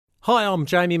Hi, I'm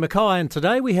Jamie Mackay, and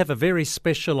today we have a very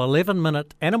special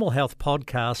 11-minute animal health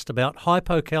podcast about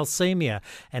hypocalcemia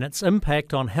and its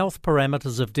impact on health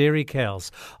parameters of dairy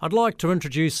cows. I'd like to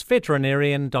introduce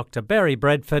veterinarian Dr. Barry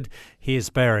Bradford.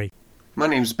 Here's Barry. My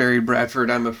name's Barry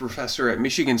Bradford. I'm a professor at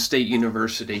Michigan State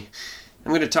University. I'm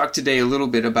going to talk today a little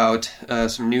bit about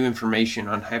some new information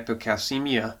on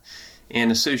hypocalcemia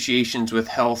and associations with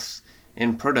health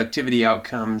and productivity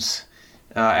outcomes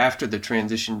after the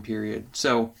transition period.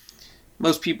 So,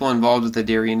 most people involved with the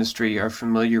dairy industry are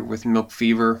familiar with milk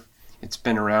fever. It's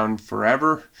been around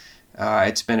forever.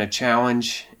 It's been a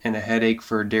challenge and a headache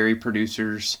for dairy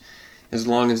producers as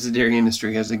long as the dairy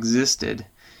industry has existed.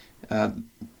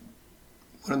 One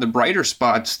of the brighter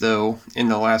spots, though, in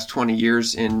the last 20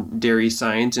 years in dairy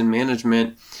science and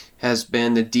management has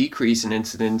been the decrease in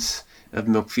incidence of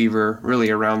milk fever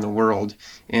really around the world.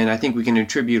 And I think we can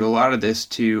attribute a lot of this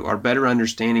to our better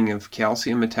understanding of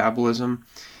calcium metabolism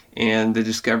and the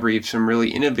discovery of some really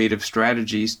innovative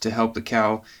strategies to help the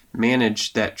cow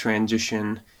manage that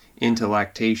transition into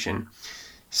lactation.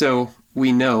 So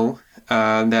we know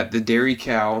that the dairy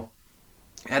cow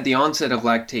at the onset of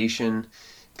lactation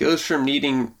goes from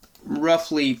needing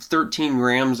roughly 13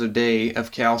 grams a day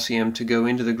of calcium to go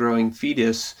into the growing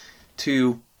fetus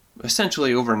to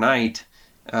essentially overnight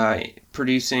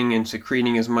producing and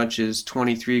secreting as much as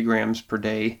 23 grams per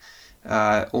day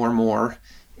or more.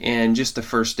 And just the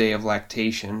first day of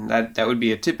lactation. That would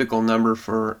be a typical number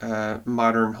for a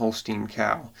modern Holstein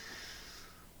cow.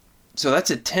 So that's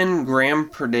a 10 gram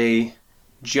per day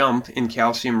jump in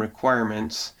calcium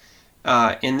requirements.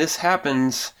 And this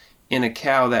happens in a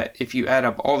cow that, if you add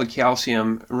up all the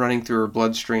calcium running through her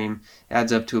bloodstream,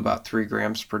 adds up to about 3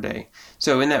 grams per day.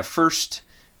 So in that first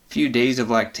few days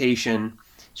of lactation,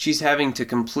 she's having to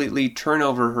completely turn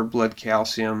over her blood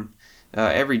calcium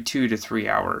every 2 to 3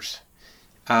 hours.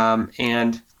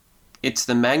 And it's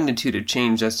the magnitude of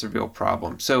change that's the real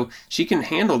problem. So she can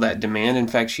handle that demand. In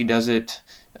fact, she does it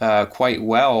quite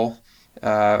well.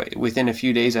 Within a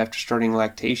few days after starting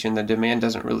lactation, the demand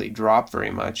doesn't really drop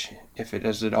very much, if it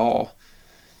does at all.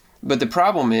 But the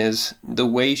problem is the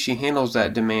way she handles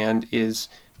that demand is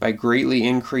by greatly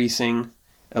increasing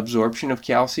absorption of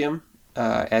calcium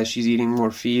as she's eating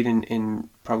more feed and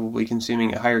probably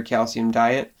consuming a higher calcium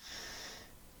diet.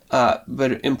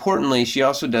 But importantly, she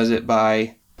also does it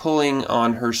by pulling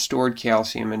on her stored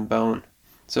calcium in bone.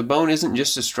 So bone isn't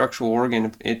just a structural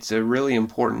organ, it's a really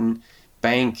important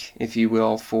bank, if you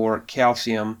will, for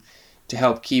calcium to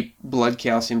help keep blood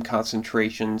calcium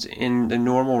concentrations in the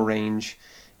normal range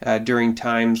during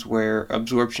times where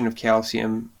absorption of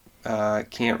calcium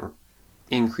can't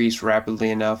increase rapidly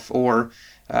enough or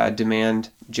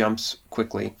demand jumps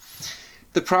quickly.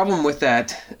 The problem with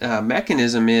that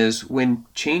mechanism is when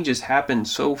changes happen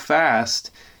so fast,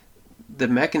 the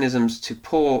mechanisms to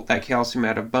pull that calcium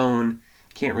out of bone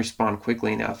can't respond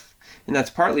quickly enough. And that's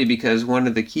partly because one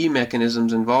of the key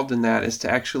mechanisms involved in that is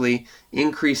to actually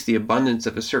increase the abundance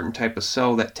of a certain type of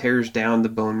cell that tears down the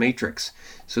bone matrix.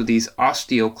 So these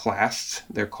osteoclasts,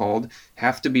 they're called,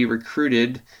 have to be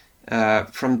recruited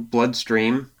from the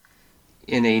bloodstream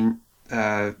in a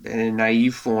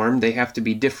naive form. They have to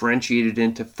be differentiated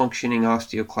into functioning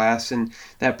osteoclasts, and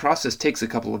that process takes a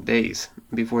couple of days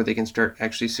before they can start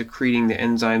actually secreting the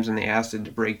enzymes and the acid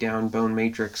to break down bone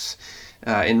matrix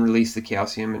and release the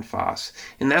calcium and phos.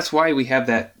 And that's why we have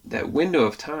that window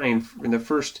of time in the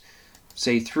first,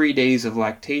 say, 3 days of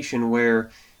lactation where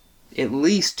at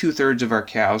least 2/3 of our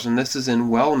cows, and this is in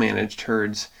well-managed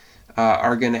herds,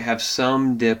 are going to have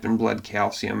some dip in blood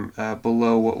calcium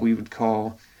below what we would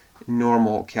call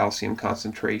normal calcium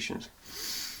concentrations.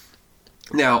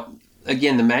 Now,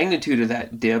 again, the magnitude of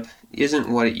that dip isn't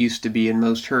what it used to be in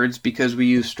most herds because we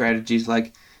use strategies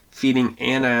like feeding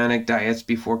anionic diets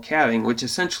before calving, which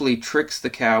essentially tricks the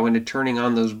cow into turning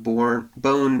on those bone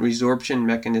resorption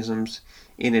mechanisms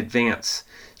in advance.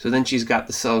 So then she's got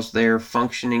the cells there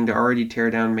functioning to already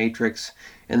tear down matrix,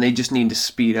 and they just need to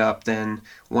speed up then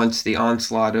once the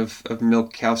onslaught of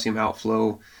milk calcium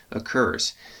outflow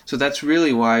occurs. So that's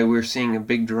really why we're seeing a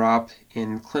big drop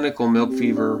in clinical milk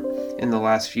fever in the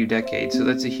last few decades. So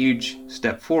that's a huge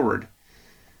step forward.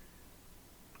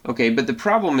 Okay, but the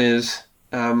problem is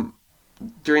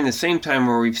during the same time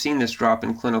where we've seen this drop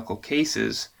in clinical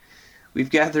cases, we've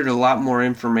gathered a lot more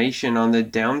information on the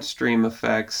downstream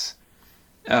effects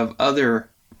of other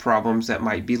problems that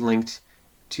might be linked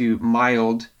to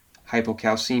mild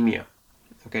hypocalcemia.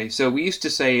 Okay, so we used to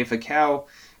say if a cow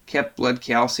kept blood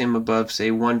calcium above,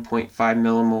 say, 1.5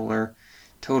 millimolar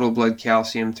total blood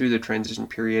calcium through the transition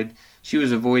period, she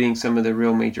was avoiding some of the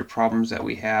real major problems that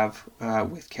we have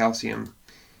with calcium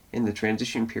in the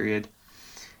transition period.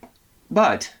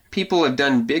 But people have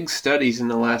done big studies in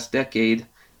the last decade,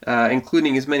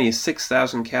 including as many as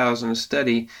 6,000 cows in a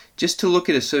study, just to look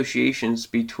at associations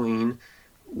between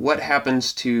what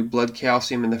happens to blood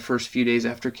calcium in the first few days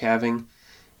after calving,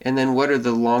 and then what are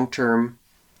the long-term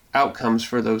outcomes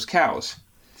for those cows.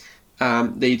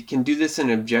 They can do this in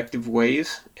objective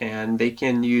ways, and they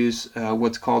can use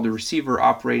what's called a receiver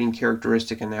operating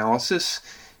characteristic analysis,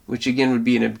 which again would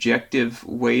be an objective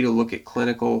way to look at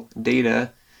clinical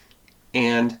data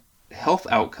and health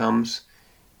outcomes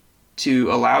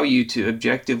to allow you to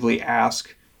objectively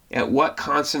ask at what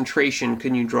concentration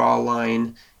can you draw a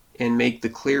line and make the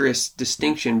clearest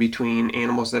distinction between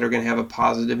animals that are going to have a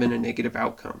positive and a negative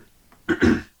outcome.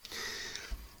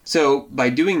 So by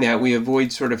doing that, we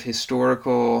avoid sort of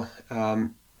historical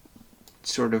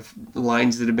sort of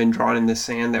lines that have been drawn in the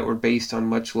sand that were based on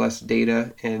much less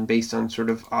data and based on sort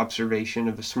of observation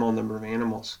of a small number of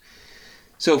animals.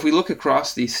 So if we look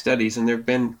across these studies, and there have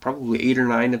been probably 8 or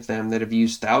 9 of them that have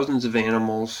used thousands of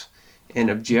animals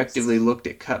and objectively looked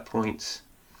at cut points,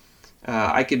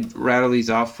 I could rattle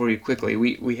these off for you quickly.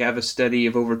 We have a study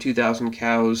of over 2,000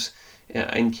 cows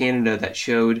in Canada that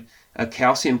showed a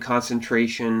calcium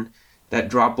concentration that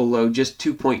dropped below just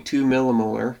 2.2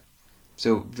 millimolar,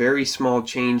 so very small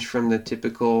change from the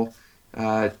typical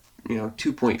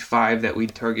 2.5 that we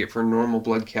target for normal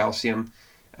blood calcium.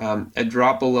 A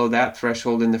drop below that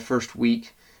threshold in the first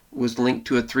week was linked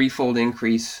to a 3-fold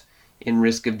increase in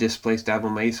risk of displaced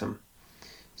abomasum.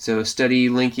 So a study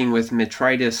linking with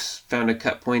metritis found a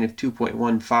cut point of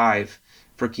 2.15.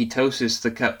 For ketosis, the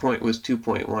cut point was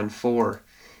 2.14.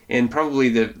 And probably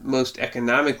the most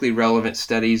economically relevant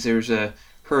studies, there's a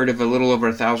study of a little over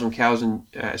 1,000 cows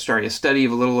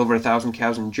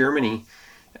in Germany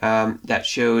that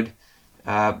showed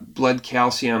blood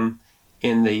calcium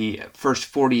in the first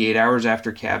 48 hours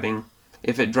after calving.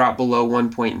 If it dropped below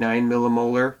 1.9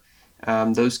 millimolar,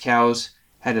 those cows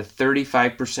had a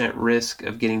 35% risk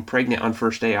of getting pregnant on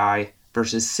first AI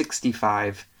versus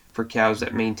 65 for cows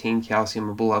that maintain calcium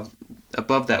above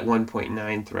that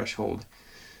 1.9 threshold.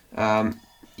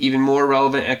 Even more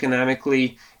relevant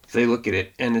economically, if they look at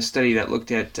it, and a study that looked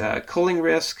at culling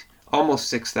risk, almost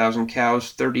 6,000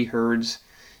 cows, 30 herds,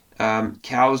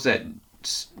 cows that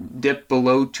dipped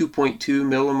below 2.2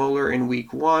 millimolar in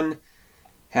week 1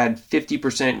 had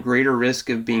 50% greater risk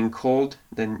of being culled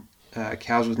than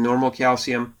cows with normal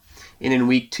calcium. And in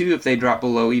week 2, if they dropped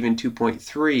below even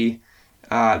 2.3,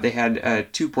 they had a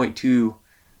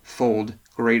 2.2-fold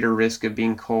greater risk of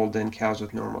being culled than cows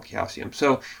with normal calcium.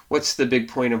 So what's the big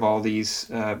point of all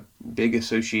these big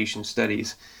association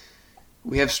studies?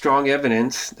 We have strong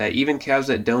evidence that even cows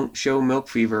that don't show milk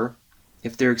fever,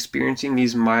 if they're experiencing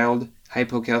these mild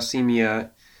hypocalcemia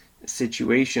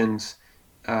situations,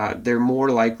 they're more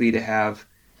likely to have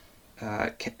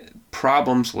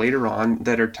problems later on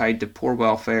that are tied to poor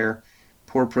welfare,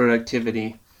 poor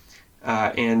productivity,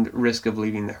 and risk of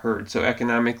leaving the herd. So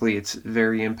economically, it's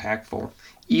very impactful,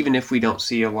 even if we don't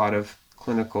see a lot of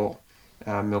clinical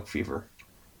milk fever.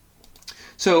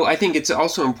 So I think it's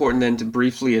also important then to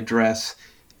briefly address,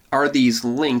 are these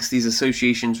links, these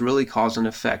associations, really cause and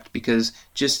effect? Because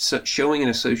just showing an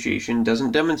association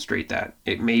doesn't demonstrate that.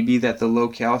 It may be that the low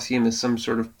calcium is some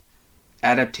sort of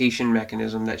adaptation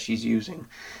mechanism that she's using.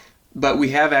 But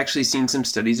we have actually seen some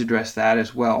studies address that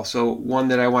as well. So one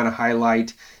that I want to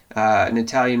highlight,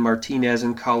 Natalia Martinez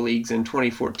and colleagues in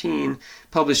 2014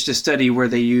 published a study where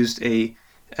they used a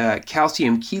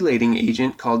calcium chelating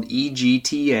agent called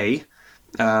EGTA,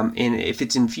 and if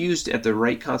it's infused at the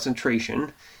right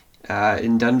concentration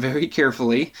and done very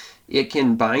carefully, it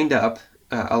can bind up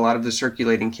a lot of the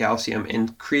circulating calcium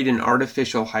and create an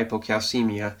artificial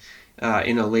hypocalcemia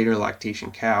in a later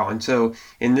lactation cow. And so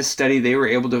in this study, they were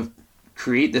able to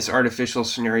create this artificial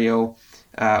scenario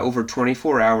over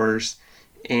 24 hours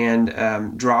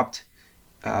and dropped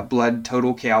blood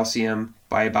total calcium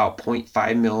by about 0.5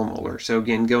 millimolar. So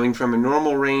again, going from a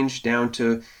normal range down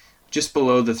to just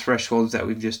below the thresholds that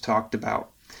we've just talked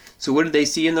about. So what did they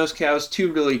see in those cows?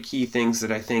 2 really key things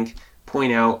that I think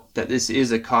point out that this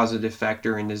is a causative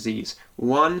factor in disease.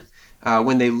 One,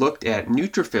 when they looked at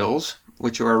neutrophils,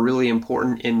 which are a really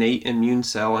important innate immune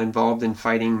cell involved in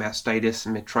fighting mastitis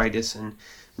and metritis and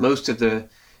most of the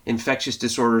infectious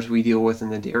disorders we deal with in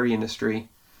the dairy industry,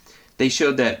 they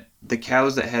showed that the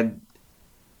cows that had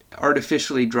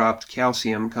artificially dropped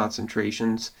calcium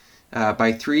concentrations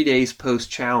by 3 days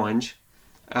post-challenge,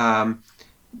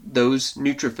 those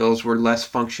neutrophils were less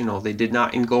functional. They did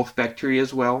not engulf bacteria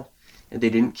as well, and they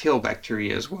didn't kill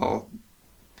bacteria as well.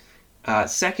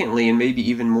 Secondly, and maybe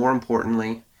even more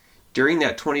importantly, during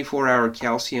that 24-hour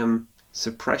calcium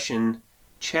suppression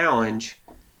challenge,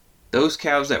 those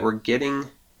cows that were getting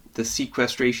the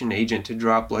sequestration agent to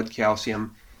drop blood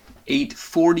calcium ate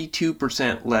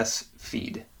 42% less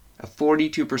feed, a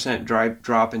 42%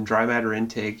 drop in dry matter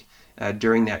intake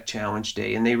during that challenge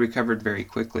day, and they recovered very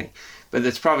quickly. But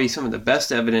that's probably some of the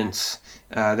best evidence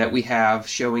that we have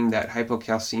showing that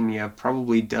hypocalcemia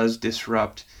probably does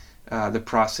disrupt the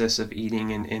process of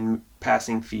eating and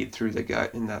passing feed through the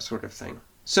gut and that sort of thing.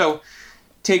 So,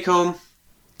 take home,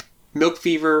 milk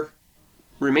fever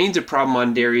remains a problem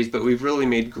on dairies, but we've really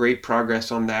made great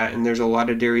progress on that, and there's a lot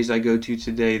of dairies I go to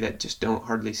today that just don't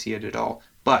hardly see it at all.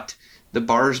 But the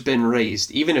bar's been raised.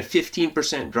 Even a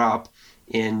 15% drop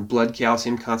in blood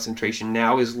calcium concentration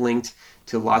now is linked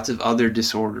to lots of other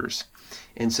disorders.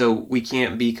 And so we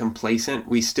can't be complacent.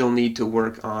 We still need to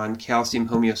work on calcium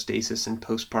homeostasis in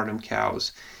postpartum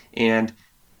cows. And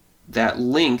that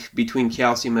link between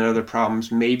calcium and other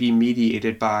problems may be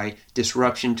mediated by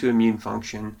disruption to immune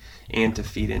function and to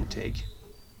feed intake.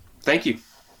 Thank you.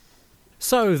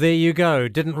 So there you go.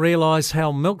 Didn't realise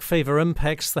how milk fever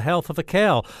impacts the health of a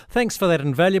cow. Thanks for that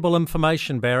invaluable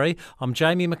information, Barry. I'm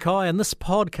Jamie Mackay, and this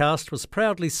podcast was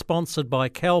proudly sponsored by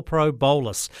CalPro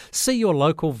Bolus. See your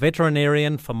local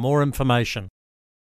veterinarian for more information.